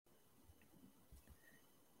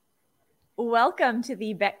Welcome to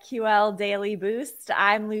the BetQL Daily Boost.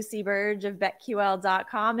 I'm Lucy Burge of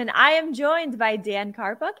BetQL.com, and I am joined by Dan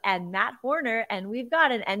Karpuk and Matt Horner, and we've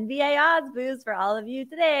got an NBA odds boost for all of you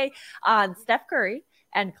today on Steph Curry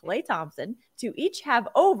and Klay Thompson to each have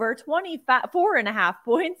over 24.5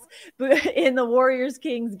 points in the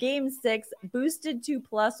Warriors-Kings Game 6, boosted to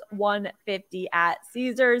plus 150 at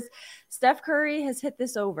Caesars. Steph Curry has hit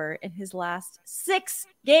this over in his last 6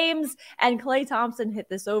 games, and Klay Thompson hit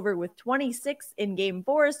this over with 26 in Game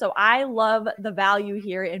 4. So I love the value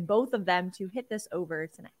here in both of them to hit this over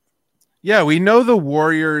tonight. Yeah, we know the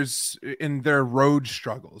Warriors in their road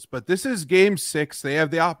struggles, but this is Game 6. They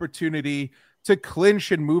have the opportunity to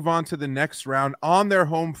clinch and move on to the next round on their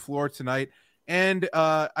home floor tonight. And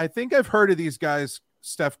I think I've heard of these guys,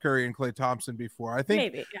 Steph Curry and Klay Thompson, before. I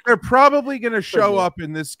think they're probably going to show up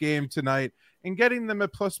in this game tonight, and getting them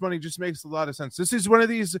at plus money just makes a lot of sense. This is one of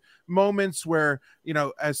these moments where, you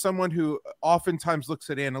know, as someone who oftentimes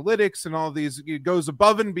looks at analytics and all of these, it goes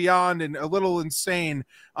above and beyond and a little insane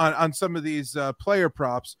on some of these player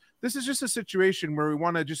props. This is just a situation where we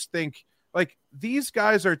want to just think, like, these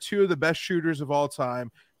guys are two of the best shooters of all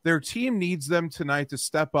time. Their team needs them tonight to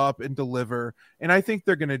step up and deliver, and I think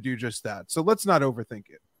they're going to do just that. So let's not overthink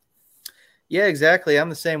it. Yeah, exactly. I'm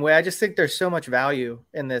the same way. I just think there's so much value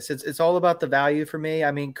in this. It's all about the value for me.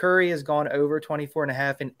 I mean, Curry has gone over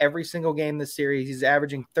 24.5 in every single game this series. He's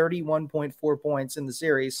averaging 31.4 points in the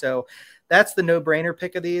series. So that's the no-brainer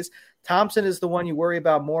pick of these. Thompson is the one you worry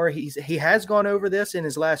about more. He has gone over this in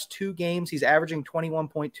his last 2 games. He's averaging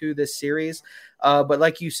 21.2 this series. But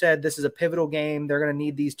like you said, this is a pivotal game. They're going to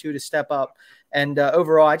need these two to step up. And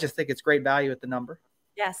overall, I just think it's great value at the number.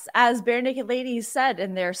 Yes, as Bare Naked Ladies said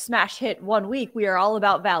in their smash hit 1 week, we are all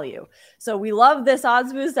about value. So we love this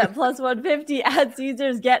odds boost at plus 150 at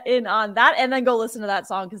Caesars. Get in on that and then go listen to that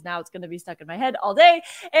song, because now it's going to be stuck in my head all day,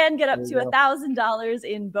 and get up to $1,000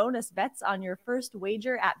 in bonus bets on your first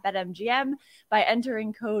wager at BetMGM by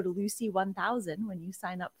entering code Lucy1000 when you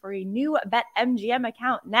sign up for a new BetMGM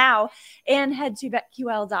account now, and head to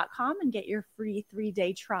BetQL.com and get your free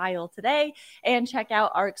 3-day trial today, and check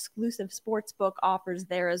out our exclusive sportsbook offers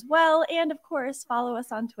there as well. And of course, follow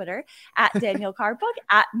us on Twitter at Daniel Karpuk,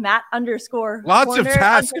 at Matt_. Lots of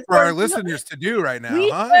tasks for our listeners to do right now. We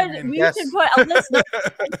should put a list of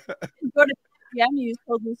go to BetMGM, use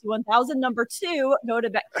code Lucy1000. Number 2, go to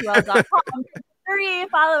BetQL.com. 3,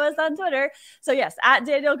 follow us on Twitter. So yes, at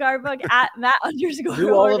Daniel Karpuk, at Matt_.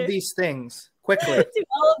 Do all of these things quickly. Do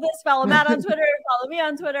all of this. Follow Matt on Twitter. Follow me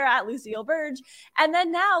on Twitter at Lucille Burge. And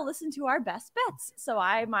then now listen to our best bets. So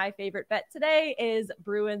my favorite bet today is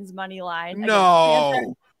Bruins money line.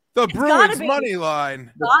 No, the Bruins money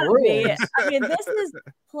line. Gotta be. I mean, this is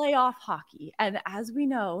playoff hockey. And as we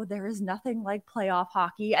know, there is nothing like playoff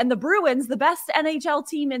hockey. And the Bruins, the best NHL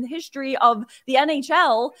team in the history of the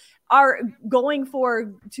NHL, are going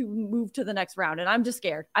to move to the next round. And I'm just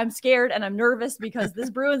scared. I'm scared and I'm nervous because this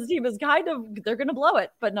Bruins team is they're going to blow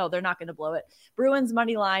it. But no, they're not going to blow it. Bruins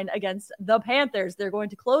money line against the Panthers. They're going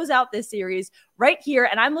to close out this series right here.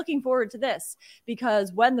 And I'm looking forward to this,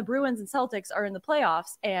 because when the Bruins and Celtics are in the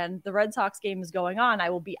playoffs and the Red Sox game is going on, I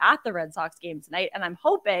will be at the Red Sox game tonight. And I'm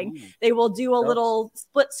hoping they will do a little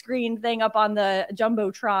split screen thing up on the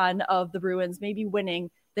Jumbotron of the Bruins, maybe winning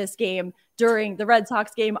this game during the Red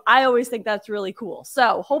Sox game. I always think that's really cool.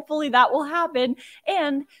 So hopefully that will happen.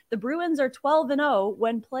 And the Bruins are 12-0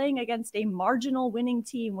 when playing against a marginal winning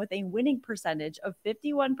team with a winning percentage of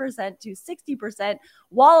 51% to 60%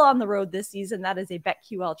 while on the road this season. That is a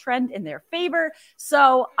BetQL trend in their favor.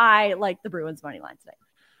 So I like the Bruins money line today.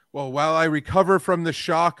 Well, while I recover from the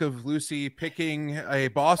shock of Lucy picking a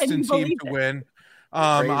Boston team to win,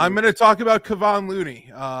 I'm going to talk about Kevon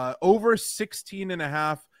Looney. Over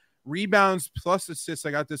 16.5 rebounds plus assists.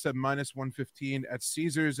 I got this at minus 115 at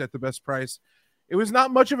Caesars at the best price. It was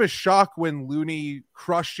not much of a shock when Looney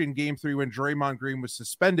crushed in Game 3 when Draymond Green was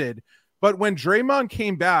suspended. But when Draymond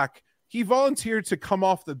came back, he volunteered to come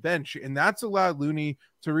off the bench, and that's allowed Looney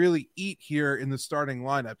to really eat here in the starting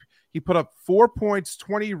lineup. He put up 4 points,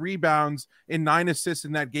 20 rebounds, and 9 assists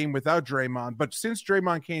in that game without Draymond. But since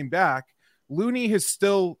Draymond came back, Looney has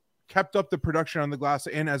still kept up the production on the glass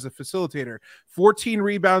and as a facilitator. 14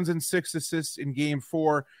 rebounds and 6 assists in Game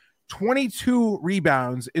 4, 22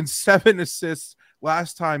 rebounds and 7 assists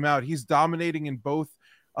last time out. He's dominating in both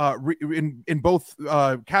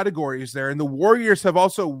categories there. And the Warriors have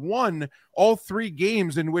also won all 3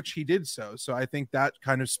 games in which he did so. So I think that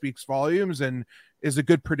kind of speaks volumes and is a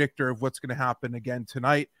good predictor of what's going to happen again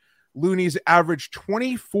tonight. Looney's averaged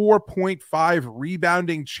 24.5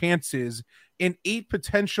 rebounding chances and 8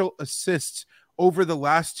 potential assists over the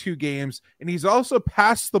last 2 games. And he's also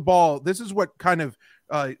passed the ball. This is what kind of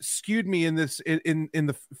skewed me in this in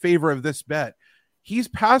the favor of this bet. He's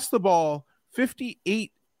passed the ball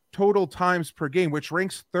 58 total times per game, which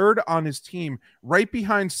ranks 3rd on his team, right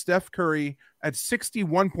behind Steph Curry at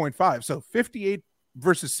 61.5. So 58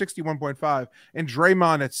 versus 61.5, and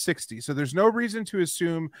Draymond at 60. So there's no reason to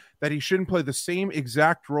assume that he shouldn't play the same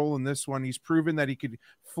exact role in this one. He's proven that he could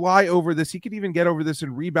fly over this. He could even get over this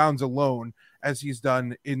in rebounds alone, as he's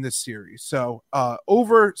done in this series. So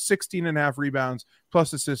over 16.5 rebounds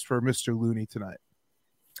plus assists for Mr. Looney tonight.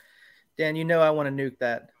 Dan, I want to nuke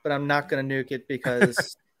that, but I'm not going to nuke it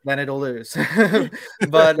because then it'll lose.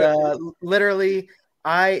 But literally,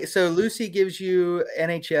 so Lucy gives you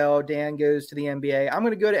NHL, Dan goes to the NBA. I'm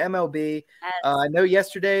going to go to MLB. Yes. I know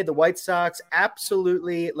yesterday the White Sox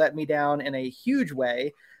absolutely let me down in a huge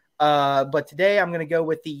way. But today I'm going to go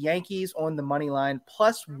with the Yankees on the money line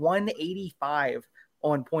plus 185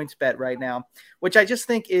 on PointsBet right now, which I just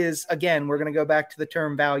think is, again, we're going to go back to the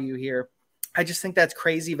term value here. I just think that's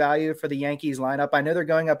crazy value for the Yankees lineup. I know they're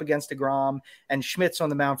going up against DeGrom, and Schmidt's on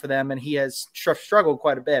the mound for them, and he has struggled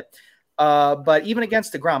quite a bit. But even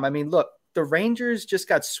against DeGrom, I mean, look, the Rangers just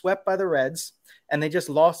got swept by the Reds, and they just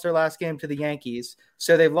lost their last game to the Yankees.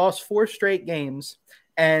 So they've lost 4 straight games,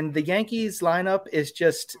 and the Yankees lineup is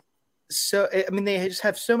just so – I mean, they just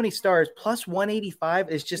have so many stars. Plus 185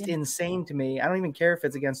 is just insane to me. I don't even care if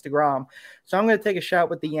it's against DeGrom. So I'm going to take a shot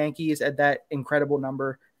with the Yankees at that incredible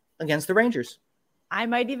number against the Rangers. I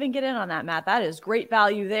might even get in on that, Matt. That is great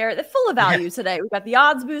value there. They're full of value today. We've got the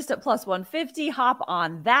odds boost at plus 150. Hop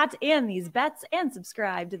on that and these bets and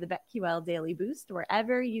subscribe to the BetQL Daily Boost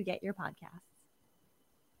wherever you get your podcasts.